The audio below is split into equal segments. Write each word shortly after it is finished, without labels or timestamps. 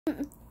Hey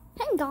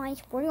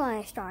guys, we're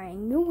going to start a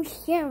new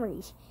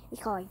series.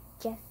 It's called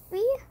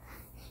Jeffy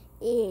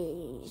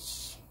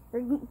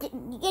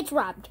gets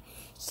robbed.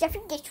 Jeffy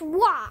gets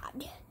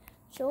robbed.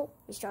 So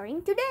we're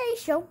starting today.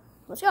 So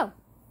let's go.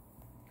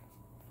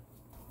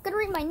 Gonna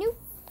read my new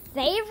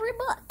favorite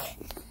book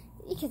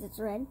because it's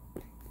red.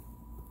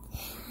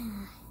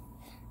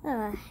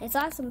 It's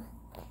awesome.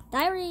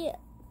 Diary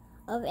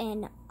of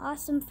an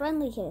Awesome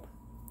Friendly Kid.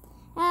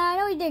 I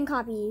know he didn't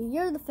copy you.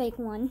 You're the fake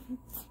one.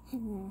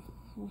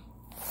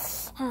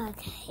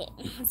 Okay,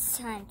 it's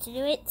time to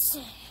do it.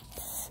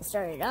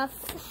 Start it off.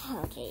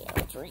 Okay,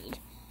 let's read.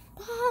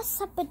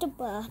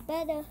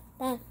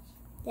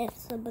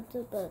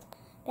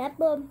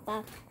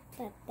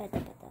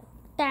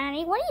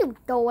 Danny, what are you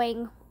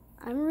doing?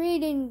 I'm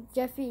reading,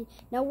 Jeffy.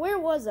 Now, where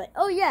was I?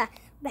 Oh, yeah.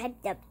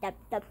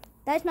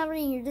 That's not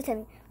reading, you're just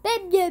saying.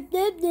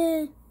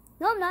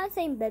 No, I'm not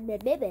saying baby.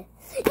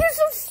 You're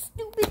so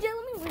stupid. Yeah,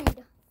 let me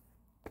read.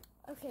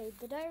 Okay,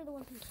 the Diary of the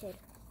One Piece Kid.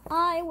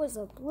 I was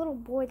a little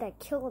boy that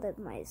killed it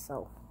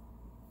myself.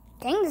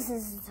 Dang, this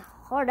is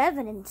hard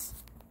evidence.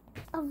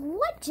 Of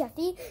what,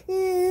 Jeffy?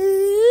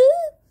 It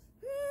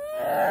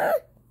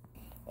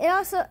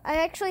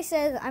actually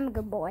says I'm a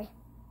good boy.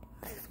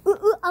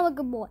 I'm a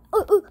good boy.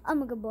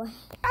 I'm a good boy.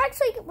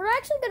 We're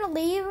actually gonna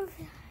leave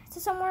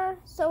to somewhere,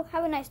 so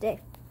have a nice day.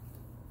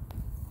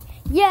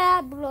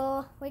 Yeah,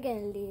 bro, we're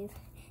gonna leave.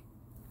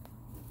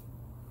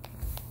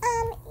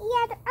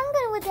 Yeah, I'm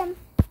going with them.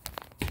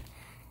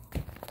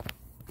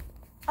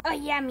 Oh,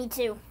 yeah, me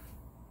too.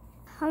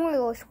 I'm gonna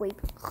go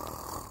sleep.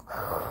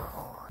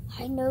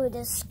 I know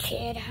this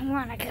kid. I'm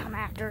gonna come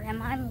after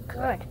him. I'm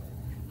good.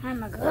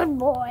 I'm a good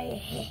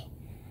boy.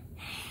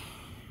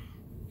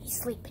 He's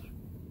sleeping.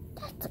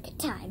 That's a good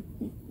time.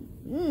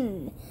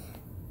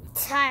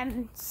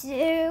 Time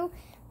to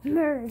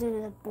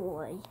murder the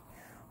boy.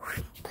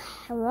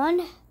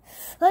 1,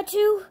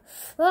 2,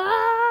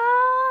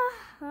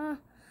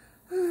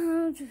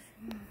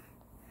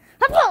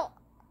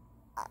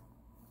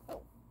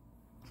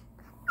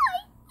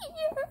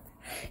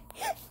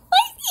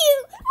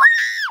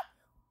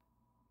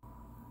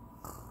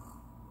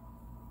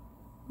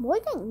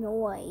 What a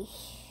noise.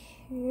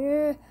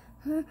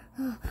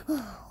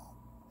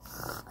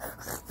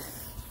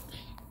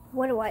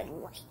 What do I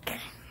like?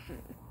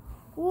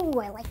 Ooh,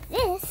 I like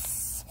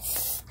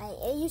this. I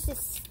used to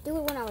do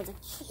it when I was a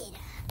kid.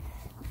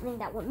 Bring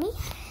that with me.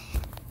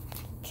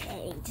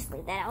 Okay, just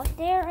leave that out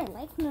there. I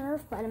like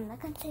Nerf, but I'm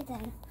not gonna say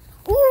that.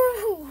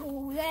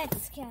 Ooh,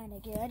 that's kind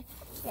of good.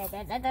 Yeah,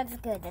 that's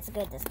good. That's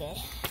good. That's good.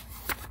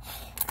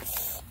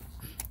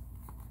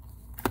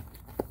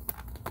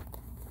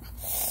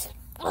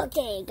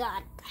 Okay,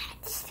 got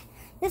that.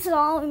 This is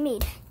all we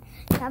need.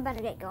 Now I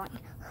better get going.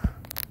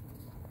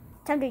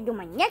 Time to do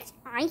my next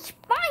I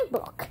Spy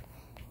book.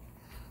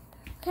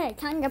 Okay,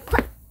 time to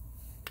play.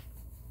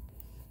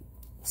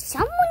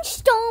 Someone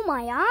stole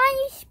my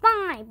I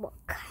Spy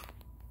book.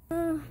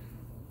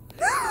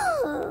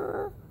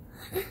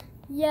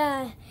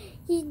 Yeah,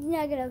 he's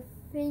not gonna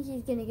think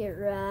he's gonna get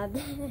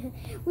robbed.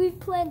 We've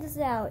planned this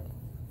out.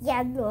 Yeah,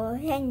 I know.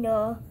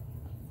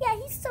 Yeah,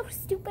 he's so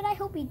stupid. I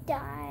hope he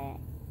dies.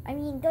 I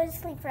mean, go to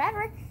sleep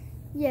forever.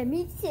 Yeah,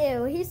 me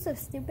too. He's so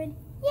stupid.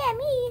 Yeah,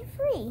 me,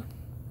 free.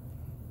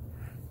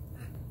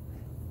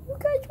 You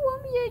guys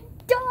want me to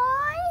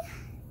die?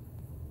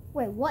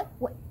 Wait, what?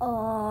 What?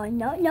 Oh,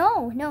 no.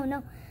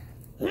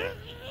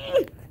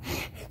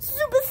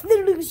 Super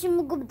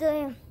solution.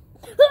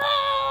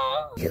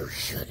 You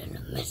shouldn't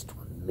have messed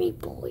with me,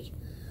 boy.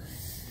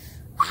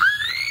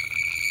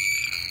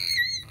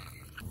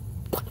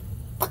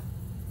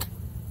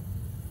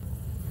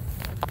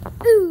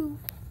 Ooh.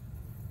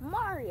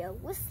 Mario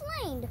was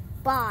slain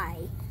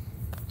by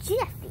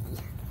Jeffy.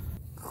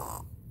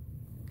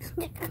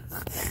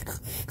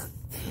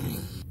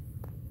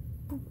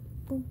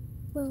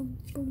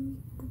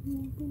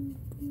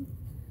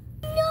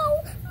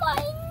 No, my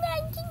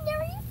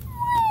imaginary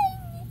friend.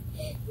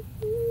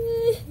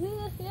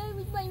 That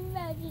was my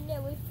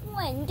imaginary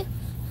friend.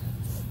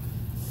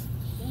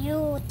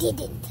 You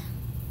didn't.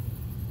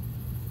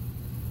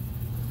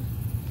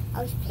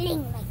 I was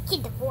playing my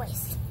kid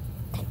voice.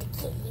 Time to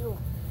kill you.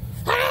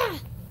 Ah!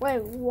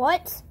 Wait,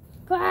 what?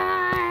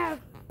 Ah!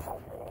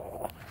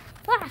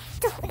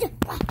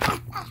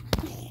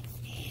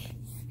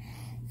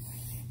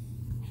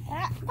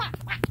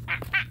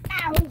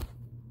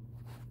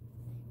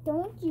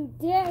 Don't you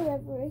dare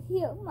ever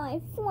hit my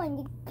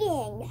friend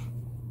again.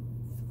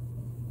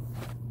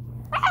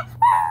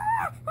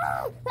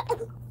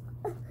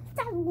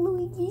 Stop,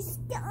 Luigi,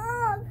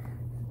 stop.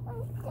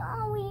 I'm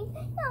sorry.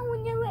 I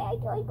will never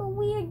act like a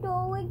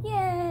weirdo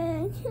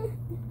again.